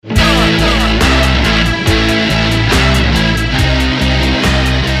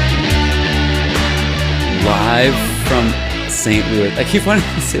St. Louis. I keep wanting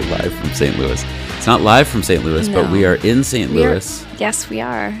to say live from St. Louis. It's not live from St. Louis, but we are in St. Louis. Yes, we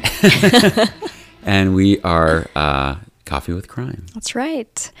are. And we are Coffee with Crime. That's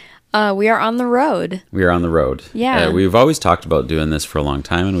right. We are on the road. We are on the road. Yeah. We've always talked about doing this for a long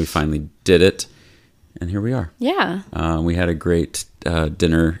time, and we finally did it. And here we are. Yeah. We had a great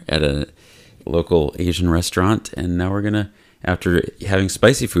dinner at a local Asian restaurant, and now we're going to, after having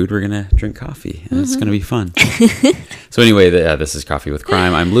spicy food, we're going to drink coffee, and it's going to be fun. So anyway, this is Coffee with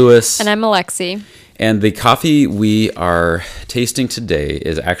Crime. I'm Lewis. And I'm Alexi. And the coffee we are tasting today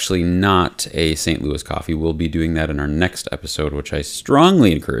is actually not a St. Louis coffee. We'll be doing that in our next episode, which I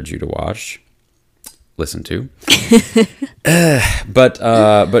strongly encourage you to listen to.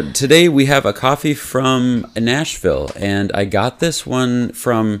 But today we have a coffee from Nashville, and I got this one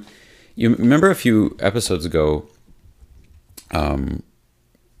from, you remember a few episodes ago,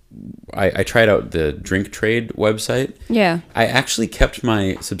 I tried out the Drink Trade website. Yeah. I actually kept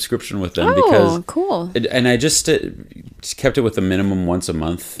my subscription with them cool. And I just kept it with a minimum once a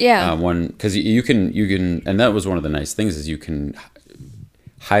month. Yeah. Because you can, and that was one of the nice things is you can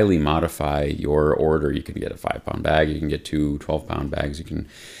highly modify your order. You can get a 5-pound bag. You can get 2 12-pound bags. You can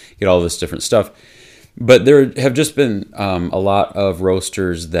get all this different stuff. But there have just been a lot of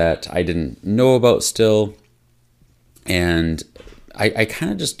roasters that I didn't know about still. And I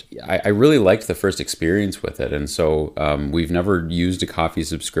kind of just, I really liked the first experience with it. And so we've never used a coffee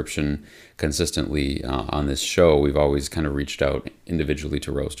subscription consistently on this show. We've always kind of reached out individually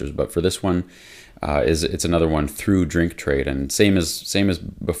to roasters. But for this one, it's another one through Drink Trade. And same as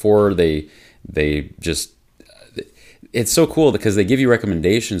before, they just, it's so cool because they give you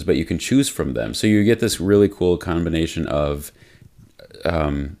recommendations, but you can choose from them. So you get this really cool combination of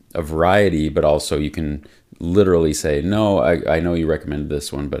a variety, but also you can literally say, no, I know you recommended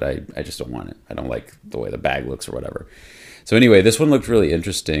this one, but I just don't want it. I don't like the way the bag looks or whatever. So anyway, this one looked really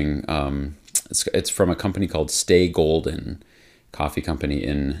interesting. It's from a company called Stay Golden Coffee Company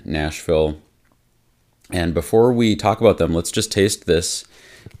in Nashville. And before we talk about them, let's just taste this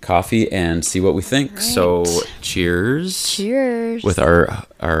coffee and see what we think. Right. So cheers. Cheers. With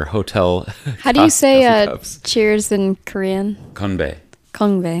our hotel. How do you say cheers in Korean? Konbae.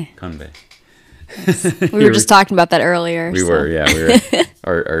 Konbae. Konbae. We were just talking about that earlier. We were.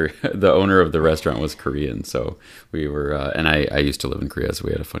 The owner of the restaurant was Korean, so we were, and I used to live in Korea, so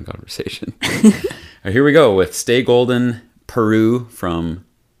we had a fun conversation. Right, here we go with Stay Golden Peru from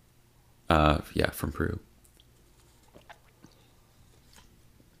Peru.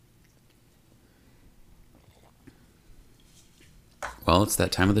 Well, it's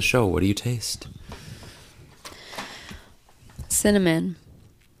that time of the show. What do you taste? Cinnamon.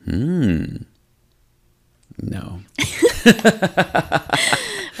 No.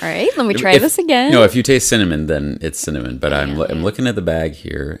 All right, let me try this again. No, if you taste cinnamon, then it's cinnamon. But I'm looking at the bag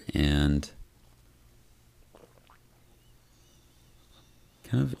here, and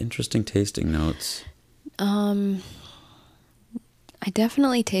kind of interesting tasting notes. I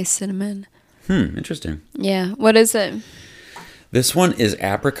definitely taste cinnamon. Interesting. Yeah. What is it? This one is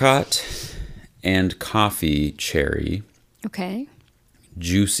apricot and coffee cherry. Okay.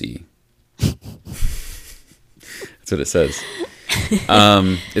 Juicy. That's what it says.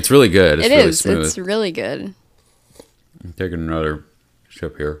 It's really good. It's really smooth. It's really good. I'm taking another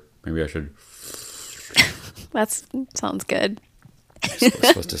sip here. Maybe I should. That sounds good. You're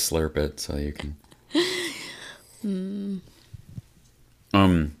supposed to slurp it so you can.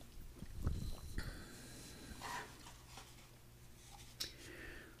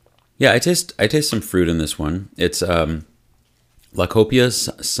 Yeah, I taste some fruit in this one. It's La Copia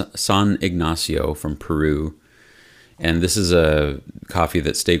San Ignacio from Peru. And this is a coffee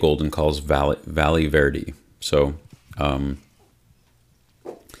that Stay Golden calls Valley Verde. So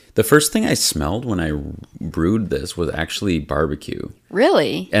the first thing I smelled when I brewed this was actually barbecue.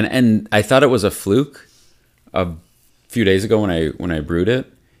 Really? And I thought it was a fluke a few days ago when I brewed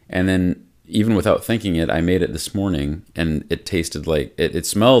it. And then even without thinking it, I made it this morning, and it tasted like, it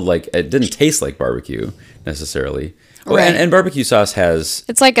smelled like, it didn't taste like barbecue necessarily. Oh, right. and barbecue sauce has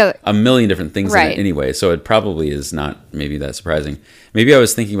it's like a million different things right. in it anyway, so it probably is not maybe that surprising. Maybe I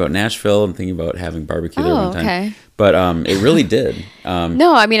was thinking about Nashville and thinking about having barbecue there one time. Okay. But it really did.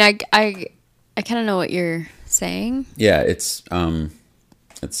 No, I mean, I kind of know what you're saying. Yeah, it's kind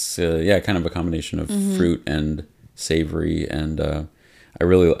of a combination of fruit and savory, and I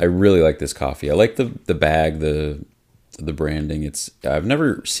really like this coffee. I like the bag, the branding. I've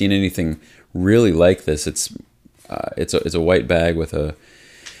never seen anything really like this. It's a white bag with the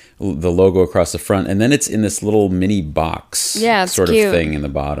logo across the front, and then it's in this little mini box sort of thing in the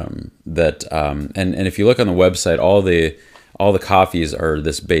bottom. That and if you look on the website, all the all the coffees are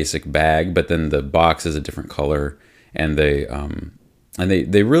this basic bag, but then the box is a different color, and they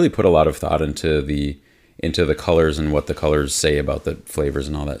really put a lot of thought into the colors and what the colors say about the flavors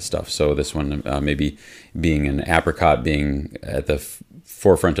and all that stuff. So this one, maybe being an apricot, being at the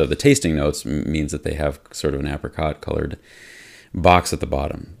forefront of the tasting notes, means that they have sort of an apricot colored box at the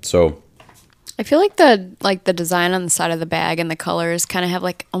bottom. So I feel like the design on the side of the bag and the colors kind of have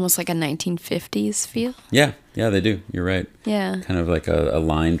like almost like a 1950s feel. Yeah, they do. You're right. Yeah. Kind of like a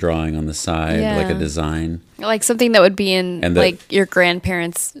line drawing on the side, Yeah. like a design. Like something that would be in And like your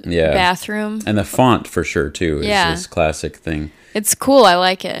grandparents' bathroom. And the font for sure too is Yeah. this classic thing. It's cool. I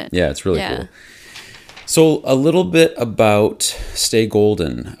like it. Yeah, it's really cool. So a little bit about Stay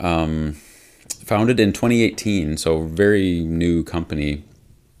Golden. Founded in 2018, so very new company,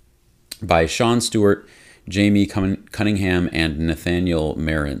 by Sean Stewart, Jamie Cunningham, and Nathaniel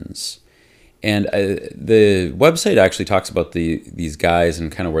Marins. And the website actually talks about these guys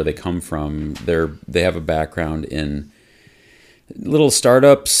and kind of where they come from. They have a background in little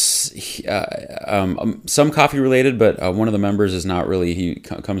startups, some coffee related, but one of the members is not really. He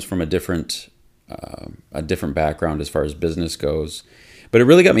comes from a different background as far as business goes. But it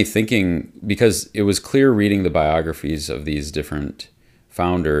really got me thinking, because it was clear reading the biographies of these different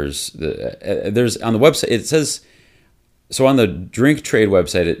founders. There's on the website, it says, so on the Drink Trade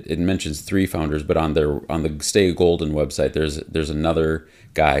website, it mentions 3 founders, but on the Stay Golden website, there's another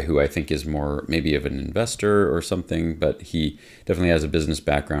guy who I think is more maybe of an investor or something, but he definitely has a business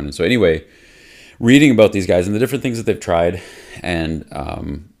background. And so anyway, reading about these guys and the different things that they've tried,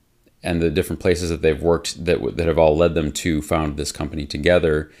 and the different places that they've worked that have all led them to found this company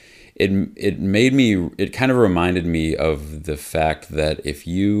together, it kind of reminded me of the fact that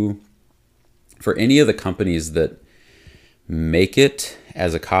for any of the companies that make it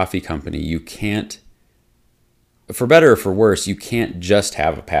as a coffee company, you can't, for better or for worse, you can't just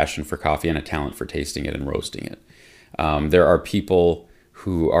have a passion for coffee and a talent for tasting it and roasting it. There are people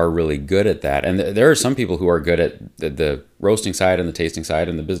who are really good at that. And there are some people who are good at the roasting side and the tasting side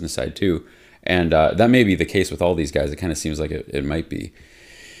and the business side too. And that may be the case with all these guys. It kind of seems like it might be.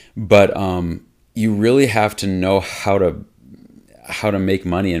 But you really have to know how to make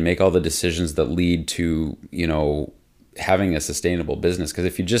money and make all the decisions that lead to, having a sustainable business. Because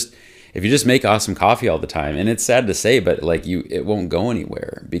if you just make awesome coffee all the time, and it's sad to say, but it won't go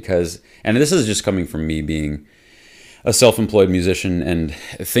anywhere. And this is just coming from me being a self-employed musician and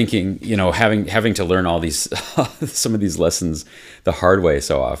thinking, having to learn all these some of these lessons the hard way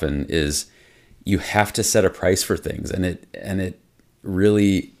so often, is you have to set a price for things, and it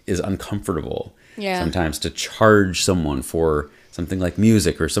really is uncomfortable sometimes to charge someone for something like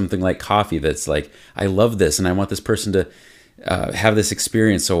music or something like coffee that's like, I love this and I want this person to have this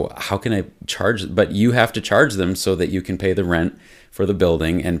experience, so how can I charge? But you have to charge them so that you can pay the rent for the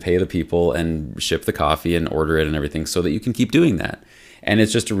building and pay the people and ship the coffee and order it and everything, so that you can keep doing that. And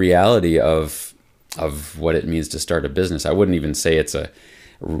it's just a reality of what it means to start a business. I wouldn't even say it's a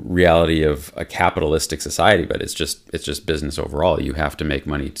reality of a capitalistic society, but it's just business overall. You have to make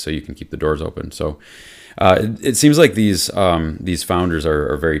money so you can keep the doors open. So it seems like these founders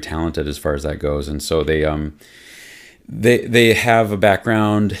are very talented as far as that goes, and so they have a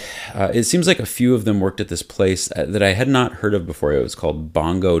background. It seems like a few of them worked at this place that I had not heard of before. It was called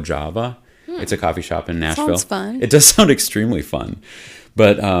Bongo Java. It's a coffee shop in Nashville. Sounds fun. It does sound extremely fun.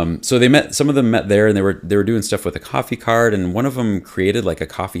 But so some of them met there, and they were doing stuff with a coffee cart, and one of them created like a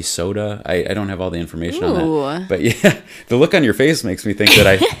coffee soda. I don't have all the information on that, but yeah, the look on your face makes me think that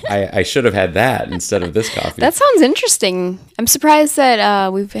I should have had that instead of this coffee. That sounds interesting. I'm surprised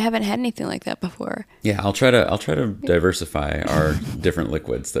that we haven't had anything like that before. Yeah, I'll try to diversify our different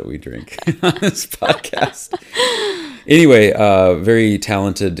liquids that we drink on this podcast. Anyway, very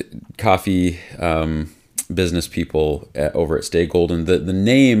talented coffee business people over at Stay Golden. The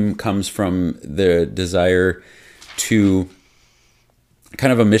name comes from the desire to,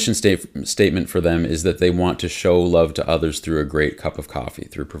 kind of a mission statement for them is that they want to show love to others through a great cup of coffee,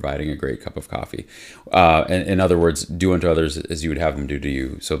 through providing a great cup of coffee. And in other words, do unto others as you would have them do to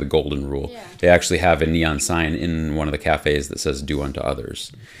you. So the golden rule. Yeah. They actually have a neon sign in one of the cafes that says do unto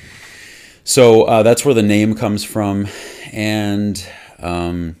others. So that's where the name comes from. And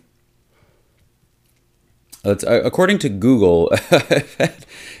according to Google,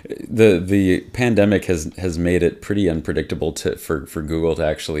 the pandemic has made it pretty unpredictable for Google to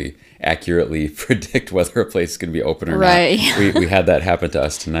actually accurately predict whether a place is going to be open or right. not. We had that happen to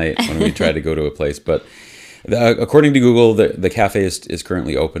us tonight when we tried to go to a place. But according to Google, the cafe is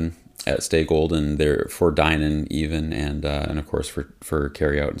currently open at Stay Golden. They're for dine-in even, and of course for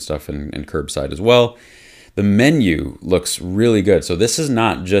carry out and stuff, and curbside as well. the menu looks really good. So this is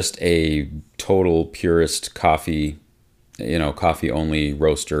not just a total purist coffee, coffee only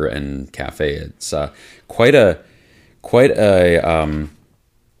roaster and cafe. It's quite a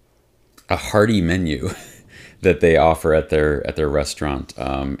hearty menu that they offer at their restaurant.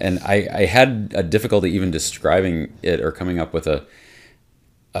 And I had a difficulty even describing it or coming up with a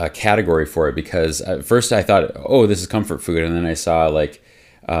category for it, because at first I thought, oh, this is comfort food, and then I saw like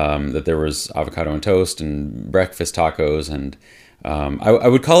that there was avocado and toast and breakfast tacos, and I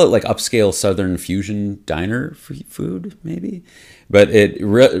would call it like upscale Southern fusion diner food, maybe. But it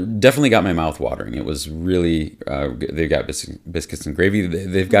definitely got my mouth watering. It was really, they've got biscuits and gravy.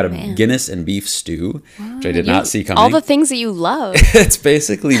 They've got a Guinness and beef stew, which I did not see coming. All the things that you love. It's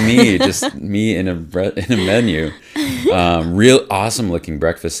basically me, just me in a menu. Real awesome looking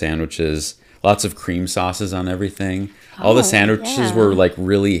breakfast sandwiches. Lots of cream sauces on everything. All the sandwiches were like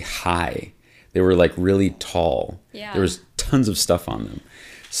really high. They were like really tall. Yeah. There was tons of stuff on them.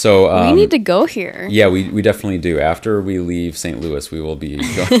 So we need to go here. Yeah, we definitely do. After we leave St. Louis, we will be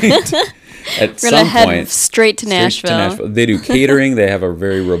going at some point straight to Nashville. They do catering. They have a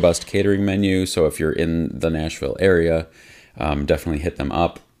very robust catering menu. So if you're in the Nashville area, definitely hit them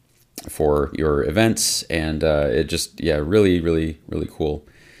up for your events. And it just, really, really, really cool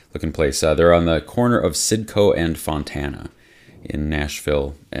looking place. They're on the corner of Sidco and Fontana in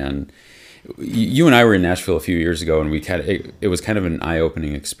Nashville. And you and I were in Nashville a few years ago, and it was kind of an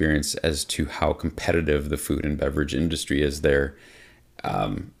eye-opening experience as to how competitive the food and beverage industry is there.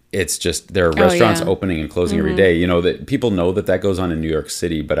 It's just, there are restaurants opening and closing every day. That people know that goes on in New York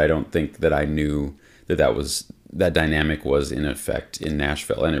City, but I don't think that I knew that dynamic was in effect in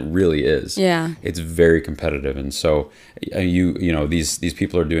Nashville, and it really is. Yeah, it's very competitive, and so these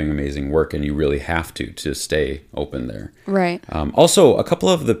people are doing amazing work, and you really have to stay open there. Right. Also, a couple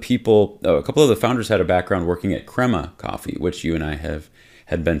of the founders had a background working at Crema Coffee, which you and I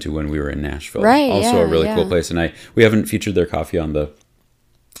had been to when we were in Nashville. Right. Also, a really cool place, and we haven't featured their coffee on the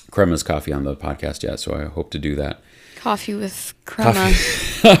Crema's coffee on the podcast yet, so I hope to do that. Coffee with crema.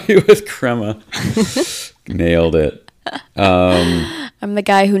 Coffee with crema. Nailed it. I'm the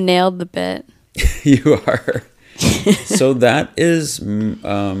guy who nailed the bit. You are. So that is,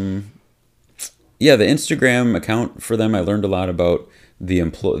 the Instagram account for them. I learned a lot about they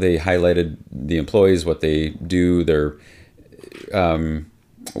highlighted the employees, what they do, their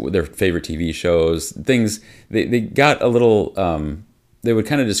favorite TV shows, things. They got a little. They would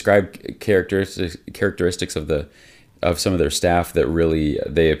kind of describe characteristics of some of their staff that really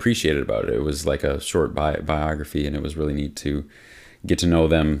they appreciated about it. It was like a short biography, and it was really neat to get to know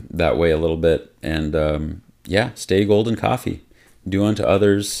them that way a little bit. And stay golden coffee. Do unto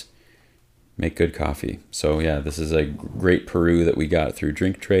others, make good coffee. So this is a great Peru that we got through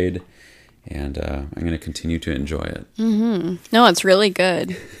Drink Trade, and I'm going to continue to enjoy it. Mm-hmm. No, it's really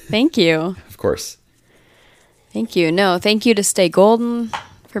good. Thank you. Of course. Thank you. No, thank you to Stay Golden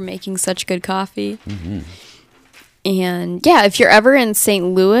for making such good coffee. Mm-hmm. And if you're ever in St.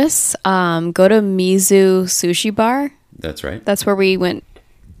 Louis, go to Mizu Sushi Bar. That's right. That's where we went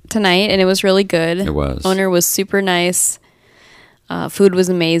tonight, and it was really good. It was. Owner was super nice. Food was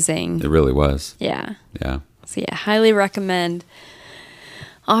amazing. It really was. Yeah. Yeah. So highly recommend.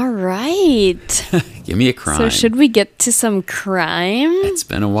 All right. Give me a crime. So should we get to some crime? It's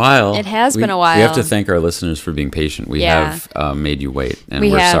been a while. It has been a while. We have to thank our listeners for being patient. We have made you wait, and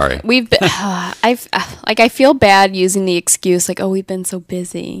we're sorry. We've been, I feel bad using the excuse like, oh, we've been so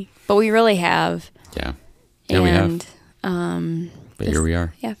busy, but we really have. Yeah. Yeah, we have. But here we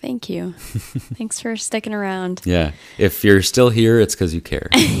are. Yeah, thank you. Thanks for sticking around. Yeah. If you're still here, it's because you care.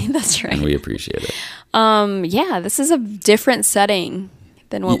 That's right. And we appreciate it. This is a different setting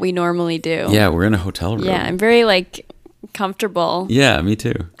than what we normally do. Yeah, we're in a hotel room. Yeah, I'm very comfortable. Yeah, me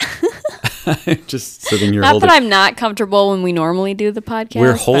too. Just sitting here Not that I'm not comfortable when we normally do the podcast.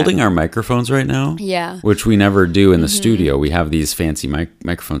 We're holding our microphones right now. Yeah. Which we never do in the studio. We have these fancy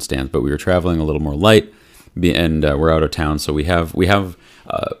microphone stands, but we were traveling a little more light, and we're out of town, so we have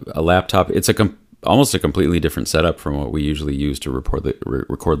a laptop. It's almost a completely different setup from what we usually use to record the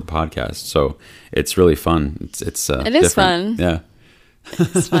podcast. So it's really fun. It is different. Fun. Yeah.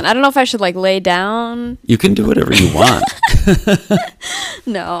 It's fun. I don't know if I should lay down. You can do whatever you want.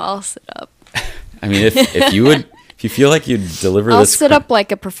 No, I'll sit up. I mean, if you feel like you deliver I'll sit up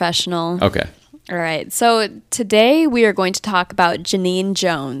like a professional. Okay. All right. So today we are going to talk about Janine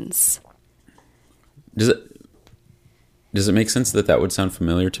Jones. Does it make sense that would sound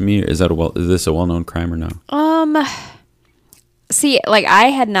familiar to me? Is this a well-known crime or no? See, I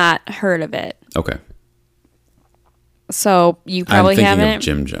had not heard of it. Okay. So you I'm probably thinking haven't. of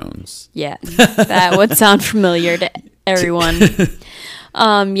Jim Jones. Yeah, that would sound familiar to everyone.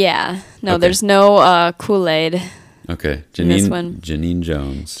 Yeah. No, Okay. there's no Kool-Aid. Okay, this one. Janine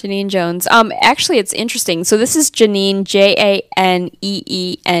Jones. Janine Jones. Actually, it's interesting. So this is Janine, Janeene.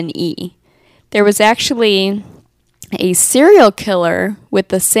 There was actually a serial killer with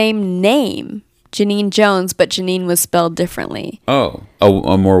the same name, Janine Jones, but Janine was spelled differently. Oh,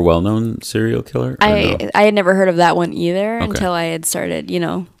 a more well-known serial killer? Or no? I had never heard of that one either Okay. until I had started,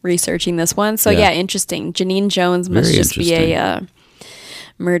 researching this one. So Yeah. yeah, interesting. Janine Jones must Very just be a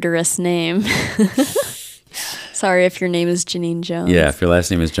murderous name. Sorry if your name is Janine Jones. Yeah, if your last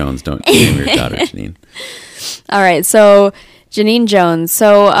name is Jones, don't name your daughter Janine. All right, so Janine Jones.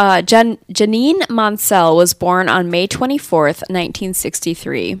 So Janine Monsell was born on May 24th,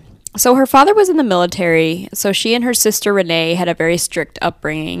 1963. So her father was in the military, so she and her sister Renee had a very strict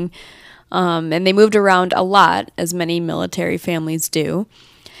upbringing, and they moved around a lot, as many military families do.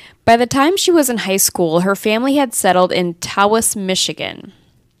 By the time she was in high school, her family had settled in Tawas, Michigan.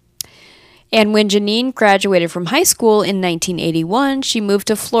 And when Janine graduated from high school in 1981, she moved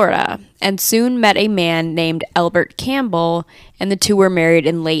to Florida and soon met a man named Albert Campbell, and the two were married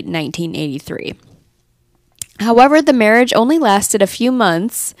in late 1983. However, the marriage only lasted a few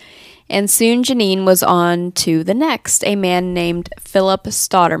months, and soon Janine was on to the next, a man named Philip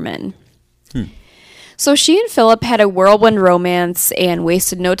Stauderman. So she and Philip had a whirlwind romance and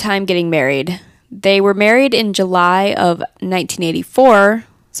wasted no time getting married. They were married in July of 1984,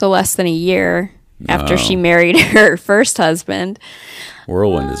 so less than a year after she married her first husband.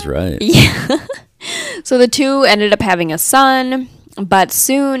 Whirlwind is right. So the two ended up having a son, but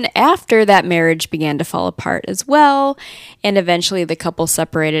soon after that marriage began to fall apart as well, and eventually the couple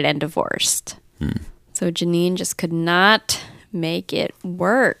separated and divorced. So Janine just could not make it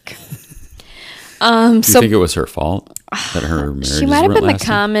work. Do you think it was her fault that her marriage She might have been the lasting?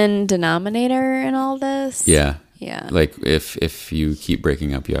 common denominator in all this. Yeah. Yeah. Like if you keep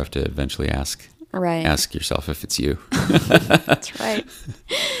breaking up, you have to eventually ask Right. yourself if it's you. That's right.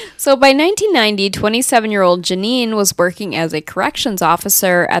 So by 1990, 27-year-old Janine was working as a corrections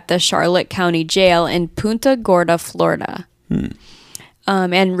officer at the Charlotte County Jail in Punta Gorda, Florida,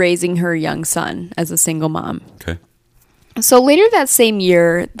 and raising her young son as a single mom. Okay. So later that same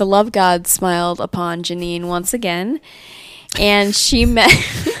year, the love god smiled upon Janine once again, and she met...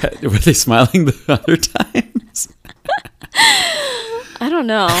 Were they smiling the other times? I don't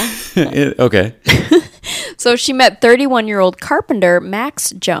know. Okay. So she met 31-year-old carpenter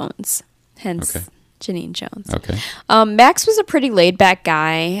Max Jones, hence Okay. Janine Jones. Okay. Max was a pretty laid-back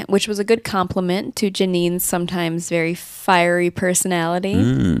guy, which was a good compliment to Janine's sometimes very fiery personality.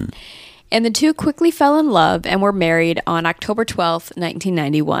 And the two quickly fell in love and were married on October 12th,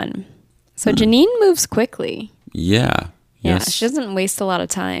 1991. So Janine moves quickly. Yeah. Yeah, Yes. she doesn't waste a lot of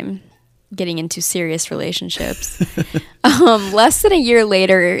time getting into serious relationships. Less than a year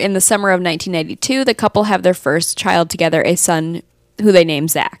later, in the summer of 1992, the couple have their first child together, a son who they name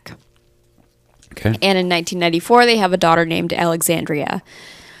Zach. Okay. And in 1994, they have a daughter named Alexandria.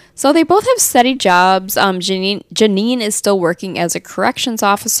 So they both have steady jobs. Janine is still working as a corrections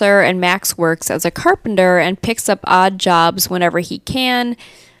officer, and Max works as a carpenter and picks up odd jobs whenever he can.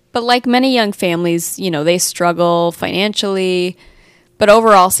 But like many young families, they struggle financially, but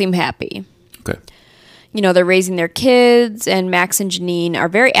overall seem happy. Okay. They're raising their kids, and Max and Janine are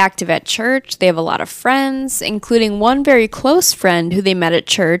very active at church. They have a lot of friends, including one very close friend who they met at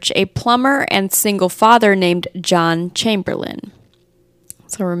church, a plumber and single father named John Chamberlain.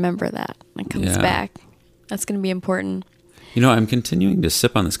 So remember that when it comes back. That's going to be important. I'm continuing to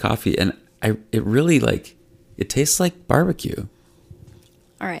sip on this coffee, and it really it tastes like barbecue.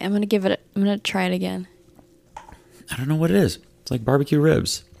 All right, I'm going to try it again. I don't know what it is. It's like barbecue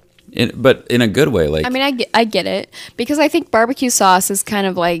ribs, but in a good way. Like, I mean, I get it, because I think barbecue sauce is kind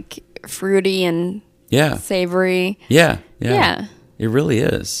of like fruity and savory. Yeah. Yeah. It really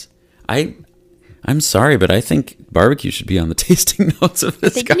is. I'm sorry, but I think barbecue should be on the tasting notes of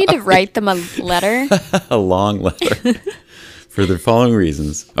this. I think you need to write them a letter. a long letter for the following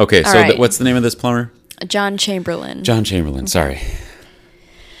reasons. Okay, All so right. what's the name of this plumber? John Chamberlain. John Chamberlain. Sorry.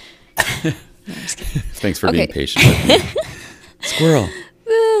 Thanks for being Okay. patient with me. Squirrel.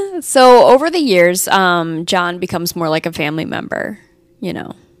 So over the years, John becomes more like a family member.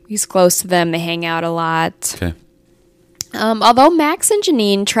 He's close to them. They hang out a lot. Okay. Although Max and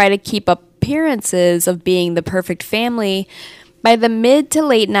Janine try to keep appearances of being the perfect family, by the mid to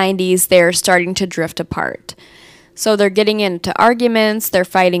late 90s, they're starting to drift apart. So they're getting into arguments, they're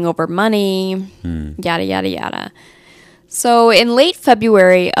fighting over money, yada, yada, yada. So, in late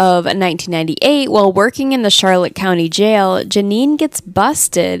February of 1998, while working in the Charlotte County Jail, Janine gets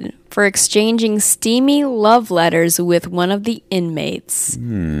busted for exchanging steamy love letters with one of the inmates.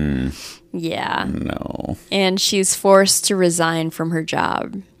 Yeah. No. And she's forced to resign from her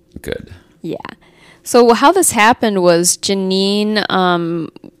job. Good. Yeah. So, how this happened was Janine,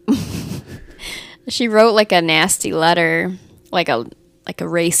 she wrote like a nasty letter, like a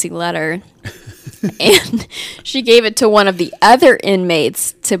racy letter. And she gave it to one of the other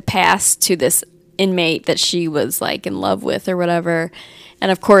inmates to pass to this inmate that she was like in love with or whatever.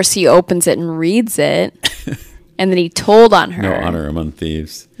 And of course he opens it and reads it. And then he told on her. No honor among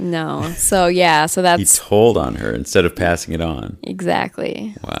thieves. No. So yeah, so that's... He told on her instead of passing it on.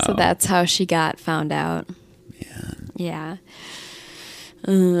 Exactly. Wow. So that's how she got found out. Man. Yeah.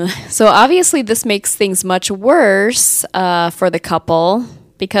 So obviously this makes things much worse for the couple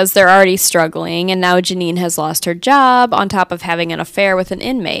because they're already struggling, and now Janine has lost her job on top of having an affair with an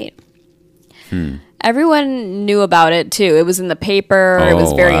inmate. Everyone knew about it too. It was in the paper. It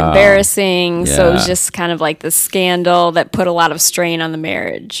was very embarrassing. Yeah. So it was just kind of like this scandal that put a lot of strain on the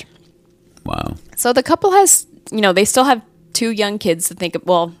marriage. Wow. So the couple has, they still have 2 young kids to think of.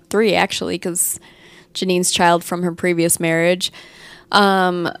 Well, 3 actually, because Janine's child from her previous marriage.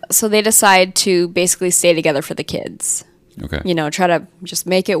 So they decide to basically stay together for the kids. Okay. Try to just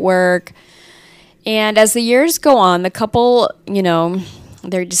make it work. And as the years go on, the couple,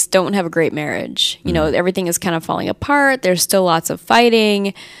 they just don't have a great marriage. Everything is kind of falling apart. There's still lots of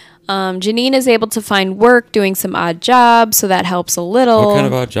fighting. Janine is able to find work doing some odd jobs, so that helps a little. What kind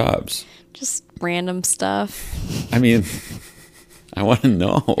of odd jobs? Just random stuff. I mean, I want to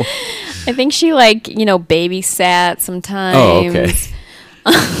know. I think she babysat sometimes. Oh, okay.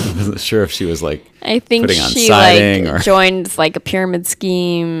 I wasn't sure if she was I think putting on she siding or joined a pyramid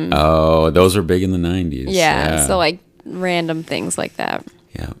scheme. Oh, those were big in the 90s. Yeah, so random things like that.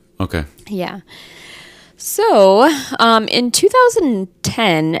 Yeah. Okay. Yeah. So, in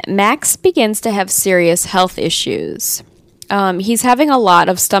 2010, Max begins to have serious health issues. He's having a lot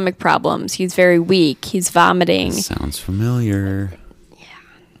of stomach problems. He's very weak. He's vomiting. Sounds familiar.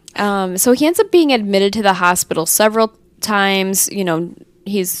 So he ends up being admitted to the hospital several times.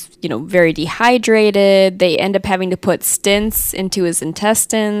 He's, very dehydrated. They end up having to put stents into his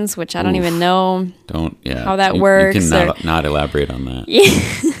intestines, which I don't even know how that works. You can not elaborate on that. Yeah.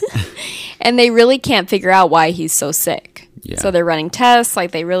 And they really can't figure out why he's so sick. Yeah. So they're running tests.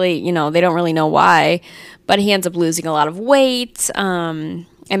 They really, they don't really know why. But he ends up losing a lot of weight. And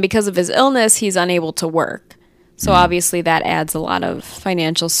because of his illness, he's unable to work. So obviously that adds a lot of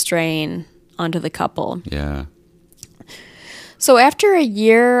financial strain onto the couple. Yeah. So after a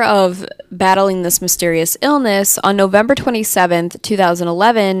year of battling this mysterious illness, on November 27th,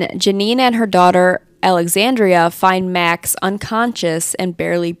 2011, Janine and her daughter, Alexandria, find Max unconscious and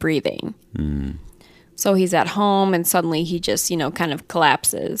barely breathing. So he's at home and suddenly he just, kind of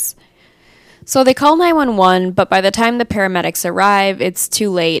collapses. So they call 911, but by the time the paramedics arrive, it's too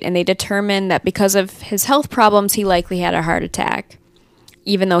late, and they determine that because of his health problems, he likely had a heart attack,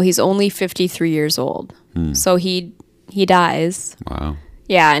 even though he's only 53 years old. So he dies. Wow.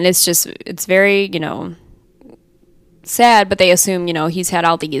 Yeah, and it's very, sad, but they assume, he's had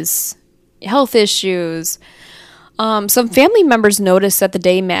all these health issues. Some family members noticed that the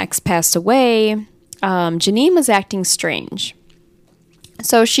day Max passed away, Janine was acting strange.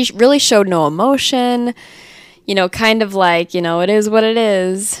 So she really showed no emotion, kind of it is what it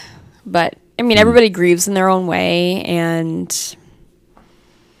is. But, everybody grieves in their own way, and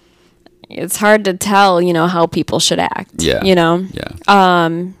it's hard to tell, how people should act. Yeah. Yeah.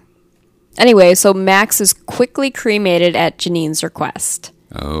 Anyway, so Max is quickly cremated at Janine's request.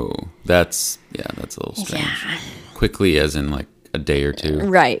 Oh, that's a little strange. Yeah. Quickly, as in a day or 2.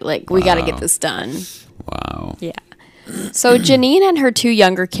 Right. We got to get this done. Wow. Yeah. So Janine and her 2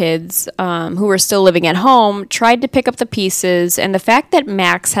 younger kids, who were still living at home, tried to pick up the pieces, and the fact that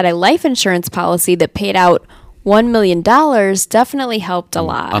Max had a life insurance policy that paid out $1 million definitely helped a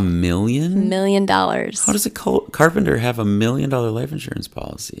lot. $1 million? $1 million. How does a carpenter have $1 million life insurance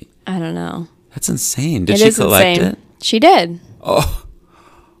policy? I don't know. That's insane. Did she collect it? She did. Oh.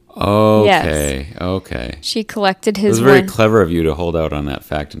 Okay. Yes. Okay. She collected his. It was very clever of you to hold out on that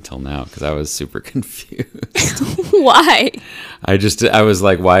fact until now, because I was super confused. Why? I was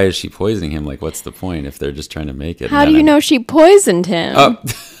like, why is she poisoning him? What's the point if they're just trying to make it? How do you know she poisoned him? Oh.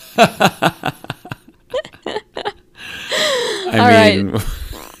 I mean.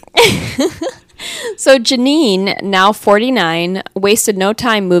 So Janine, now 49, wasted no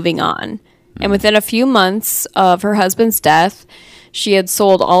time moving on. And within a few months of her husband's death, she had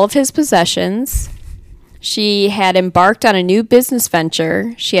sold all of his possessions. She had embarked on a new business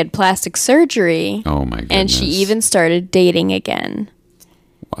venture. She had plastic surgery. Oh my goodness. And she even started dating again.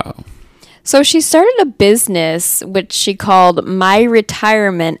 Wow. So she started a business which she called My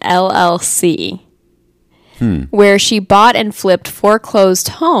Retirement LLC, where she bought and flipped foreclosed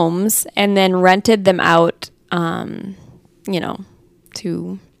homes and then rented them out,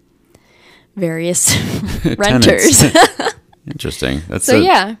 to various renters. Interesting. That's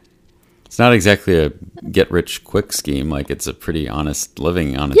Yeah. It's not exactly a get rich quick scheme. Like, it's a pretty honest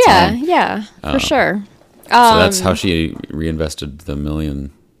living on its own. Yeah, for sure. So that's how she reinvested the $1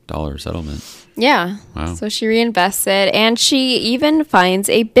 million settlement. Yeah. Wow. So she reinvested, and she even finds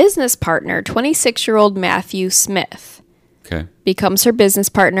a business partner, 26-year-old Matthew Smith. Okay. Becomes her business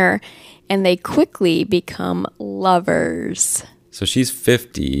partner, and they quickly become lovers. So she's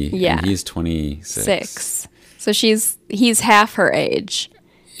 50 Yeah. and he's 26. So he's half her age.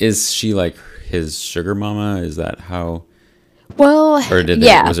 Is she like his sugar mama? Is that how? Well, Or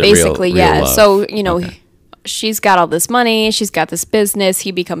was it basically, real love? So, Okay. she's got all this money, she's got this business,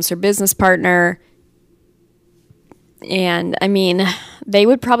 he becomes her business partner. And I mean, they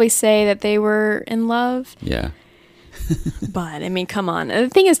would probably say that they were in love. Yeah. But I mean, come on. And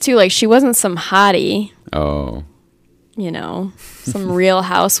the thing is too, like, she wasn't some hottie, Oh. some real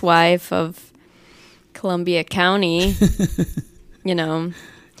housewife of Columbia County,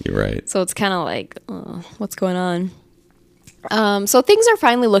 You're right. So it's kind of like, what's going on? So things are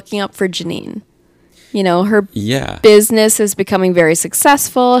finally looking up for Janine. Her Yeah. business is becoming very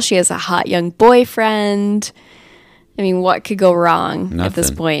successful. She has a hot young boyfriend. I mean, what could go wrong at this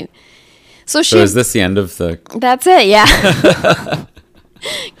Nothing. point? So is this the end of the? That's it, yeah.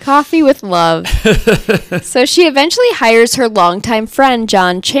 Coffee with love. So she eventually hires her longtime friend,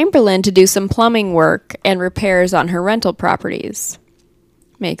 John Chamberlain, to do some plumbing work and repairs on her rental properties.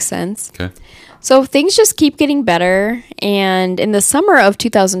 Makes sense. Okay. So things just keep getting better. And in the summer of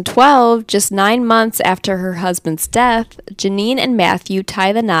 2012, just 9 months after her husband's death, Janine and Matthew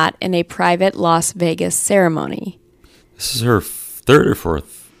tie the knot in a private Las Vegas ceremony. This is her third or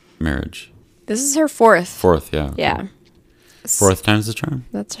fourth marriage. This is her fourth. Fourth, yeah. Yeah. Fourth time's the charm.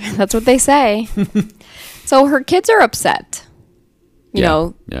 That's what they say. So her kids are upset.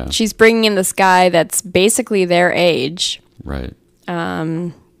 Yeah. She's bringing in this guy that's basically their age. Right.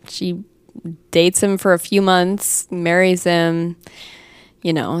 She dates him for a few months, marries him.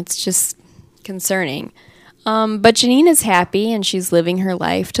 It's just concerning. But Janine is happy, and she's living her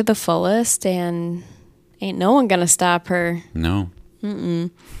life to the fullest, and ain't no one gonna stop her. No.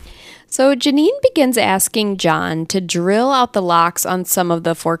 So Janine begins asking John to drill out the locks on some of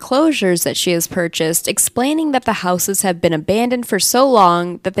the foreclosures that she has purchased, explaining that the houses have been abandoned for so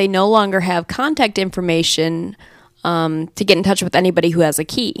long that they no longer have contact information to get in touch with anybody who has a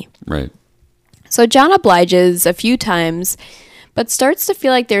key. Right. So John obliges a few times, but starts to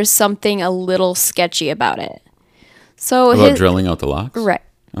feel like there's something a little sketchy about it. So About drilling out the locks? Right.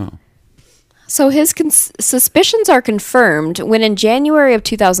 Oh. So his suspicions are confirmed when in January of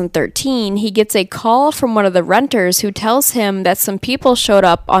 2013, he gets a call from one of the renters who tells him that some people showed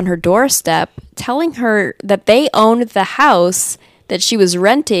up on her doorstep telling her that they owned the house that she was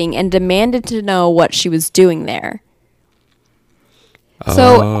renting and demanded to know what she was doing there.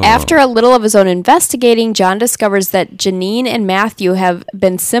 So after a little of his own investigating, John discovers that Janine and Matthew have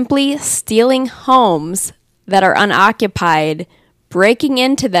been simply stealing homes that are unoccupied, breaking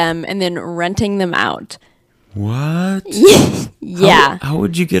into them, and then renting them out. What? Yeah. How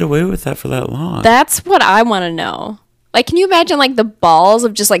would you get away with that for that long? That's what I want to know. Like, can you imagine, like, the balls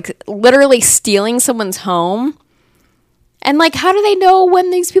of just, like, literally stealing someone's home? And, like, how do they know when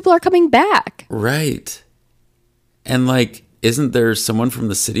these people are coming back? Right. And, like, isn't there someone from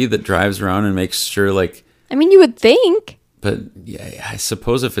the city that drives around and makes sure, like... I mean, you would think. But, yeah, I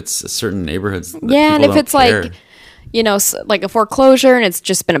suppose if it's certain neighborhoods that Yeah, and people if it's, care. like, like a foreclosure and it's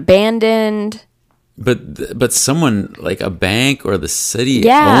just been abandoned... But someone like a bank or the city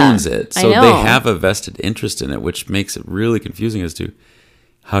Yeah, owns it, I so know. they have a vested interest in it, which makes it really confusing as to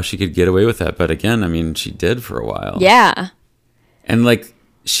how she could get away with that. But again, I mean, she did for a while. Yeah. And like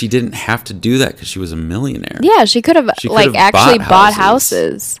she didn't have to do that because she was a millionaire. Yeah, she could have, She could like, have actually bought bought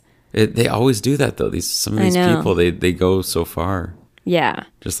houses. houses. They always do that though. Some of these know. people they go so far. Yeah.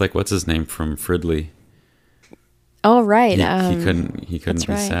 Just like what's his name from Fridley. Oh, right. He couldn't be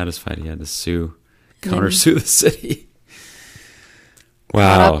right. satisfied. He had to countersue the city.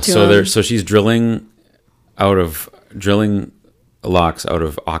 Wow. Caught up to him. So she's drilling locks out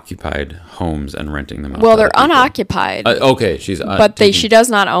of occupied homes and renting them out. Well, to they're other people. unoccupied, Okay, she's but she does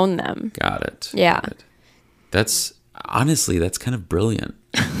not own them. got it. Yeah. Got it. That's honestly kind of brilliant.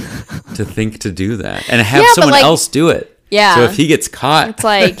 to think to do that and have Yeah, but, someone like- else do it. Yeah. So if he gets caught, It's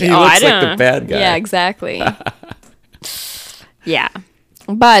like, he oh, I looks don't. like the bad guy. Yeah, exactly. Yeah.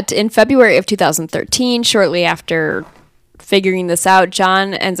 But in February of 2013, shortly after figuring this out,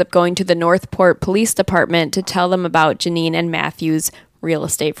 John ends up going to the Northport Police Department to tell them about Janine and Matthew's real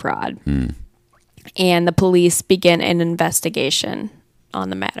estate fraud. And the police begin an investigation on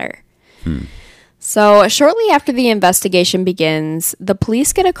the matter. So shortly after the investigation begins, the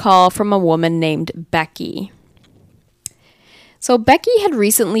police get a call from a woman named Becky. So Becky had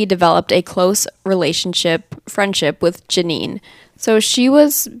recently developed a close friendship with Janine. So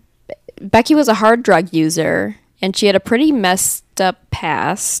Becky was a hard drug user, and she had a pretty messed up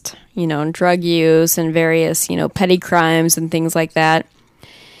past, drug use and various, petty crimes and things like that.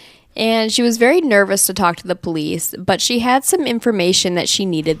 And she was very nervous to talk to the police, but she had some information that she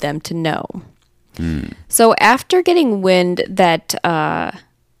needed them to know. So after getting wind that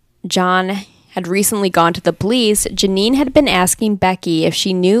John had recently gone to the police, Janine had been asking Becky if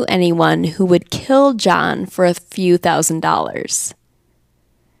she knew anyone who would kill John for a few $1,000s.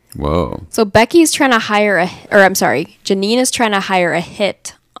 Whoa. So Janine is trying to hire a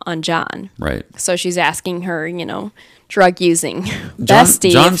hit on John. Right. So she's asking her, drug using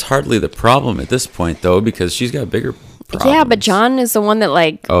bestie. John's hardly the problem at this point, though, because she's got bigger problems. Yeah, but John is the one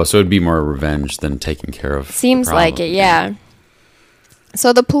that Oh, so it'd be more revenge than taking care of. Seems the like problem. it, yeah.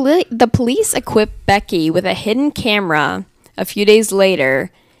 So the police equipped Becky with a hidden camera a few days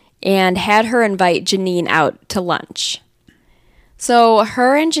later and had her invite Janine out to lunch. So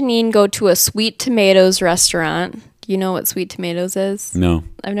her and Janine go to a Sweet Tomatoes restaurant. Do you know what Sweet Tomatoes is? No.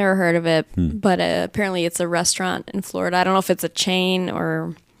 I've never heard of it, but apparently it's a restaurant in Florida. I don't know if it's a chain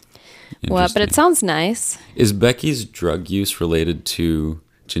or what, but it sounds nice. Is Becky's drug use related to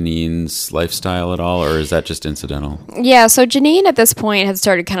Janine's lifestyle at all, or is that just incidental? Yeah, so Janine at this point had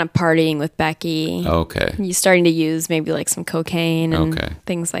started kind of partying with Becky. Okay. He's starting to use maybe like some cocaine and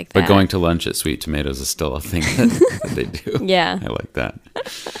things like that. But going to lunch at Sweet Tomatoes is still a thing that they do. Yeah. I like that.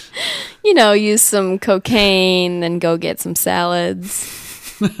 Use some cocaine and go get some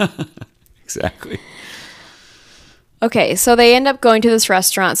salads. Exactly. Okay, so they end up going to this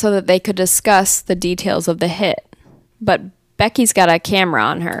restaurant so that they could discuss the details of the hit. But Becky's got a camera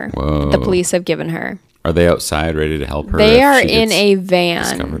on her. Whoa. The police have given her. Are they outside ready to help her? They if are she in gets a van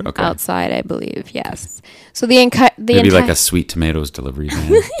discovered? Okay. outside, I believe. Yes. So the Maybe like a Sweet Tomatoes delivery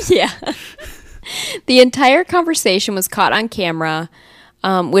van. yeah. The entire conversation was caught on camera,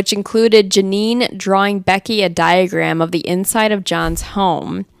 which included Janine drawing Becky a diagram of the inside of John's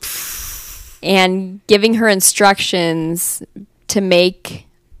home and giving her instructions to make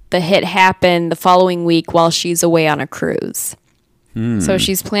the hit happen the following week while she's away on a cruise. So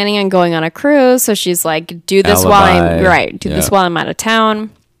she's planning on going on a cruise. So she's like, do this Alibi. while I'm out of town.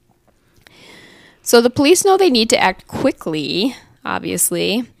 So the police know they need to act quickly,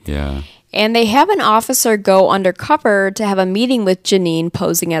 obviously. Yeah. And they have an officer go undercover to have a meeting with Janine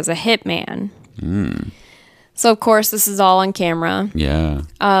posing as a hitman. So, of course, this is all on camera. Yeah.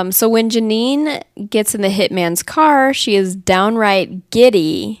 So when Janine gets in the hitman's car, she is downright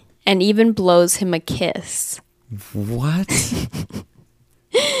giddy and even blows him a kiss. What?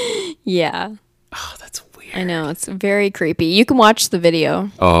 Yeah. Oh, that's weird. I know. It's very creepy. You can watch the video.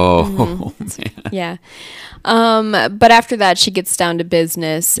 Oh, man. Yeah. But after that, she gets down to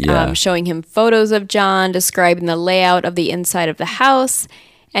business, Yeah. showing him photos of John, describing the layout of the inside of the house,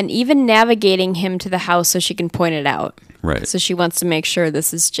 and even navigating him to the house so she can point it out. Right. So she wants to make sure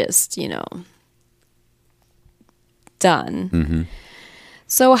this is just, done. Mm-hmm.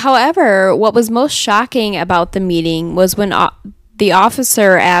 So, however, what was most shocking about the meeting was when the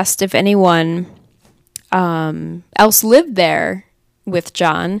officer asked if anyone else lived there with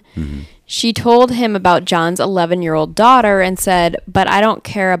John. Mm-hmm. She told him about John's 11-year-old daughter and said, "But I don't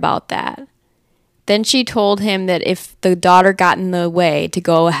care about that." Then she told him that if the daughter got in the way, to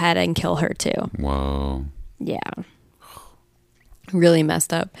go ahead and kill her too. Whoa. Yeah. Really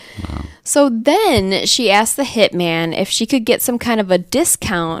messed up. Wow. So then she asked the hitman if she could get some kind of a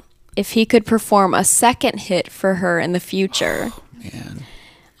discount if he could perform a second hit for her in the future Man.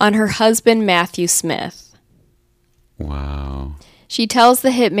 on her husband, Matthew Smith. Wow. She tells the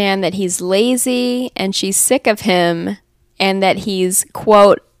hitman that he's lazy and she's sick of him and that he's,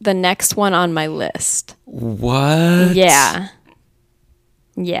 quote, the next one on my list. What? Yeah.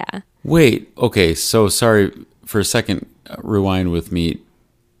 Yeah. Wait. Okay. So sorry for a second. Rewind with me.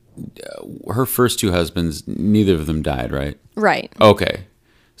 Her first two husbands, neither of them died, right? Right. Okay.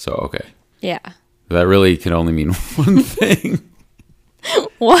 So, okay. Yeah. That really can only mean one thing.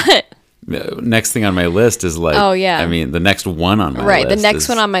 What? next thing on my list is like, Oh, yeah. I mean, the next one on my Right, list. the next is,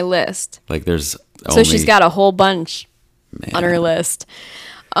 one on my list. like, there's So she's got a whole bunch on her list.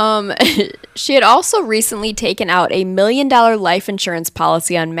 She had also recently taken out a $1 million life insurance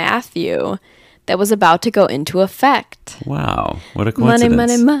policy on Matthew that was about to go into effect. Wow, what a Money,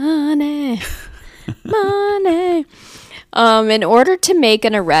 coincidence. money, money, money. In order to make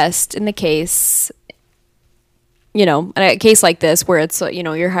an arrest in the case, in a case like this where it's,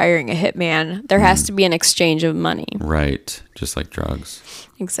 you're hiring a hitman, there has to be an exchange of money. Right, just like drugs.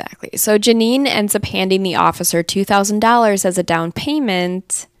 Exactly. So Janine ends up handing the officer $2,000 as a down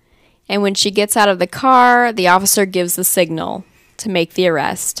payment. And when she gets out of the car, the officer gives the signal to make the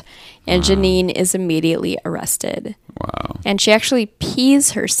arrest. And Janine is immediately arrested. Wow. And she actually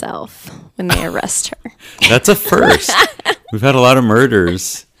pees herself when they arrest her. That's a first. We've had a lot of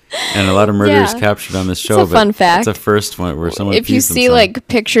murders and a lot of murders Yeah. captured on this show. a fun fact. It's a first one where someone If you pees see themselves. like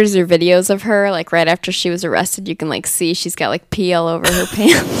pictures or videos of her, like right after she was arrested, you can like see she's got like pee all over her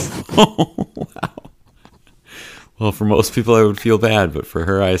pants. Oh, wow. Well, for most people, I would feel bad, but for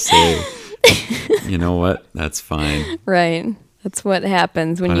her, I say, you know what? That's fine. Right. That's what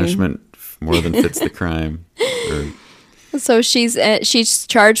happens when Punishment more than fits the crime. Or, So she's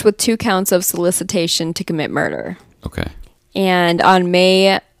charged with 2 counts of solicitation to commit murder. okay. And in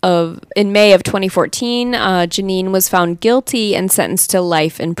May of 2014, Janine was found guilty and sentenced to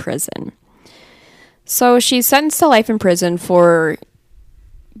life in prison. So she's sentenced to life in prison for,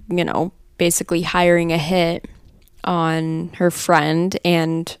 basically hiring a hit on her friend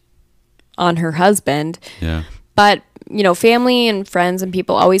and on her husband. Yeah. But, family and friends and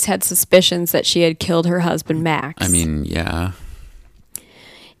people always had suspicions that she had killed her husband, Max. I mean, yeah.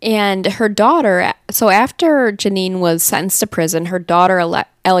 And her daughter, so after Janine was sentenced to prison, her daughter,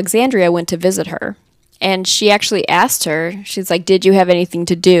 Alexandria, went to visit her. And she actually asked her, she's like, did you have anything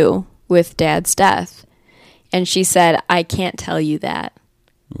to do with Dad's death? And she said, I can't tell you that.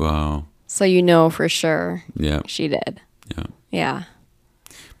 Wow. So you know for sure Yeah. she did. Yeah. Yeah.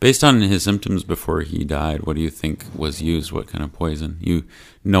 Based on his symptoms before he died, what do you think was used? What kind of poison? You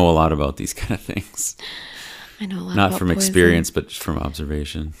know a lot about these kind of things. I know a lot Not about from poison. experience, but just from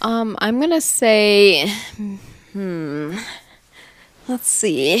observation. I'm going to say, let's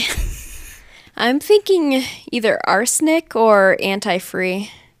see. I'm thinking either arsenic or antifree.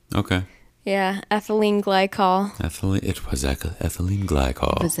 Okay. Yeah, ethylene glycol. It was ethylene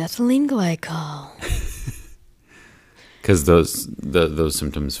glycol. It was ethylene glycol. Because those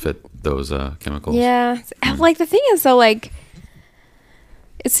symptoms fit those chemicals. Yeah. Like, the thing is, though, like,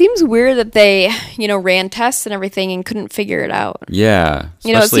 it seems weird that they, ran tests and everything and couldn't figure it out. Yeah.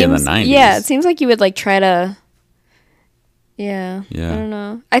 It Especially in seems, the 90s. Yeah, it seems like you would, like, try to... Yeah. Yeah. I don't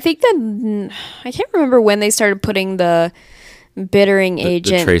know. I think that... I can't remember when they started putting the bittering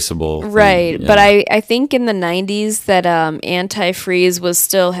agent. The traceable. Thing, Right. yeah. But I think in the 90s that antifreeze was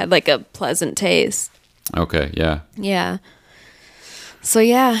still had, like, a pleasant taste. Okay, yeah. Yeah. So,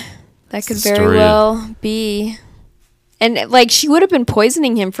 yeah, that could the very story. well be. And, like, she would have been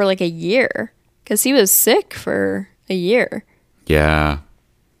poisoning him for, like, a year. Because he was sick for a year. Yeah.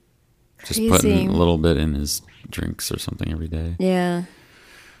 Just Crazy. putting a little bit in his drinks or something every day. Yeah.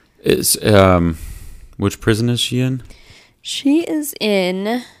 Is which prison is she in? She is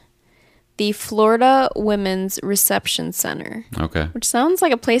in the Florida Women's Reception Center. Okay. Which sounds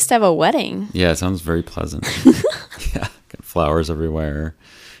like a place to have a wedding. Yeah, it sounds very pleasant. Yeah. Got flowers everywhere.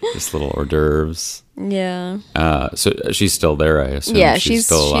 Just little hors d'oeuvres. Yeah. So she's still there, I assume. Yeah, she's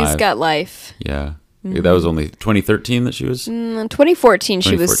still alive. she's got life. Yeah. That was only 2013 that she was? In 2014,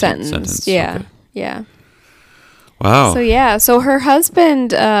 she was 2014 sentenced. Yeah. okay. Yeah. Wow. So yeah, so her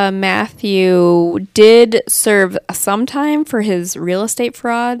husband Matthew did serve some time for his real estate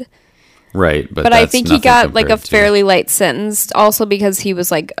fraud, right. But I that's think he nothing got like a compared to- fairly light sentence, also because he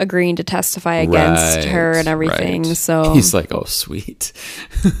was like agreeing to testify against Right, her and everything. right. So he's like, oh, sweet.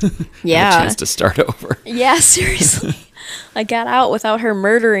 yeah, A chance to start over. yeah, seriously, I got out without her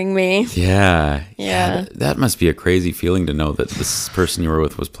murdering me. Yeah. Yeah. That must be a crazy feeling to know that this person you were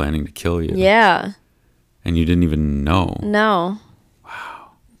with was planning to kill you. Yeah, And you didn't even know. no,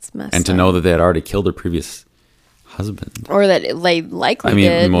 wow, it's messed And to up. know that they had already killed her previous husband. or that it, like likely I mean,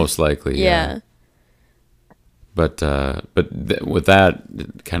 did. most likely, yeah. Yeah. But with that,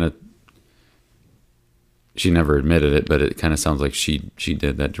 it kind of, she never admitted it, but it kind of sounds like she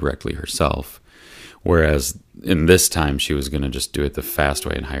did that directly herself. Whereas in this time, she was going to just do it the fast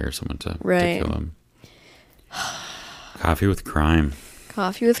way and hire someone to Right. kill him. Coffee with crime.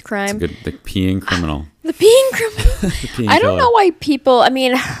 Coffee with crime. Good, the peeing criminal. The peeing criminal. The peeing I don't killer. know why people, I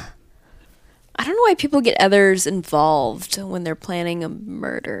mean, I don't know why people get others involved when they're planning a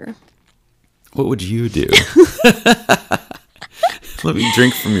murder. What would you do? Let me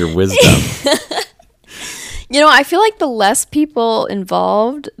drink from your wisdom. I feel like the less people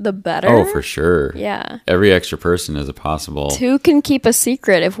involved, the better. Oh, for sure. Yeah. Every extra person is a possible. Two can keep a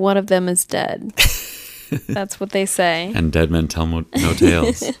secret if one of them is dead. That's what they say. And dead men tell no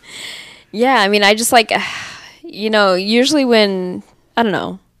tales. Yeah, I mean, I just like, usually when, I don't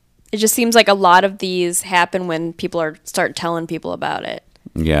know, it just seems like a lot of these happen when people start telling people about it.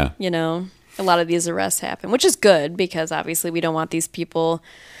 Yeah. A lot of these arrests happen, which is good because obviously we don't want these people.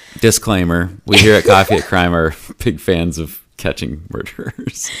 Disclaimer, we here at Coffee at Crime are big fans of catching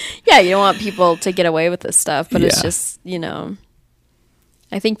murderers. Yeah, you don't want people to get away with this stuff, but it's Yeah. just,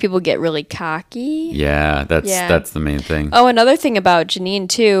 I think people get really cocky. Yeah, that's the main thing. Oh, another thing about Janine,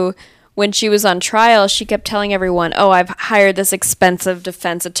 too, when she was on trial, she kept telling everyone, "Oh, I've hired this expensive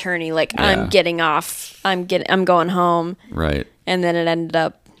defense attorney. Like, Yeah. I'm getting off. I'm going home." Right. And then it ended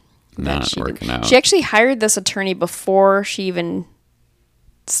up that Not working out. She actually hired this attorney before she even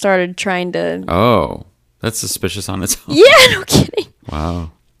started trying to. Oh, that's suspicious on its own. Yeah, no kidding.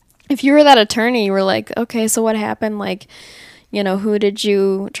 Wow. If you were that attorney, you were like, "Okay, so what happened? Like, who did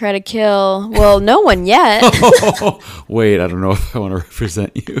you try to kill?" Well, no one yet. Wait, I don't know if I want to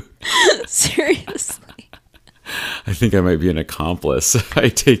represent you. Seriously. I think I might be an accomplice if I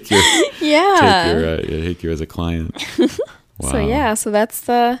take you as a client. Wow. So that's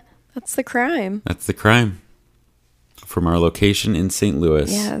the crime. That's the crime. From our location in St.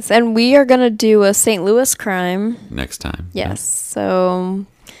 Louis. Yes, and we are going to do a St. Louis crime. Next time. Yes, so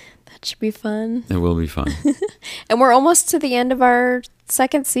that should be fun. It will be fun. And we're almost to the end of our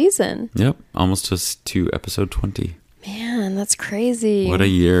second season. Yep. Almost just to episode 20. Man, that's crazy. What a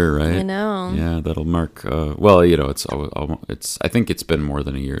year, right? I know. Yeah, that'll mark. It's. I think it's been more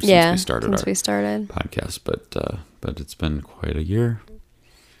than a year since we started podcast, but it's been quite a year,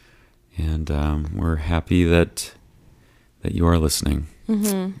 and we're happy that you are listening.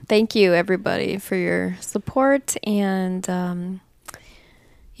 Mm-hmm. Thank you, everybody, for your support, and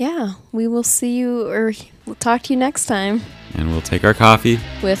we will see you or we'll talk to you next time. And we'll take our coffee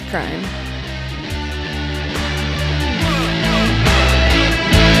with crime.